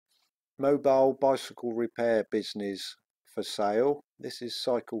Mobile bicycle repair business for sale. This is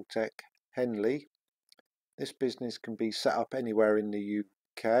Tech Henley. This business can be set up anywhere in the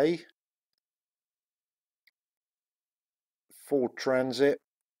UK. Ford Transit,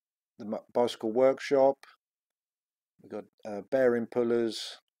 the bicycle workshop. We've got bearing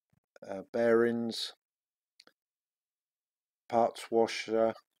pullers, bearings, parts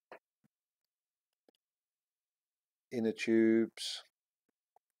washer, inner tubes,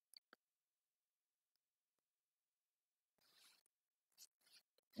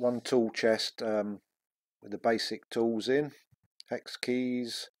 one tool chest with the basic tools in, hex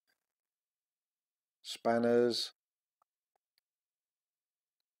keys, spanners,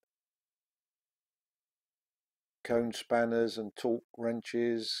 cone spanners and torque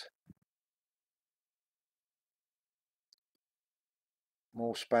wrenches,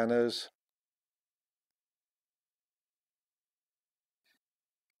 more spanners,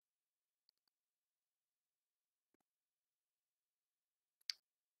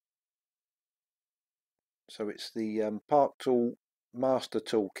 so it's the part tool master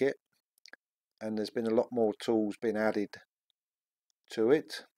toolkit, and there's been a lot more tools been added to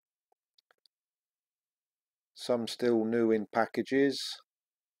it, some still new in packages.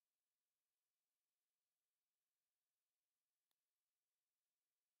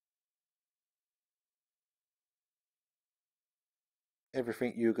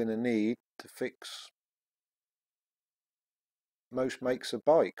 Everything you're going to need to fix most makes of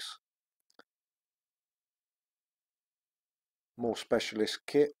bikes. More specialist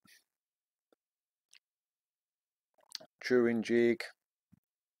kit, touring jig,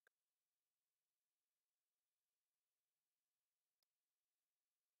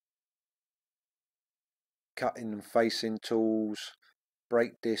 cutting and facing tools,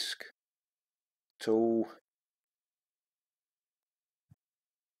 brake disc tool.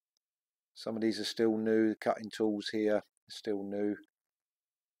 Some of these are still new, the cutting tools here are still new.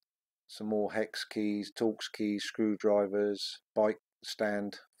 Some more hex keys, Torx keys, screwdrivers, bike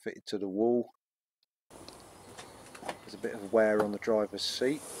stand fitted to the wall. There's a bit of wear on the driver's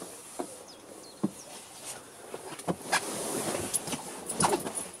seat.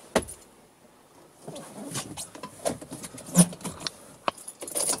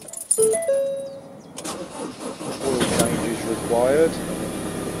 Oil change is required.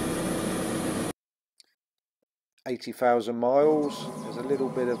 80,000 miles. There's a little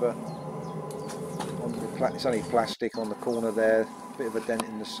bit of a, it's only plastic on the corner there, a bit of a dent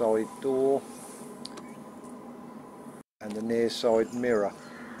in the side door and the near side mirror,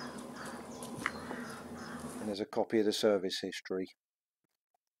 and there's a copy of the service history.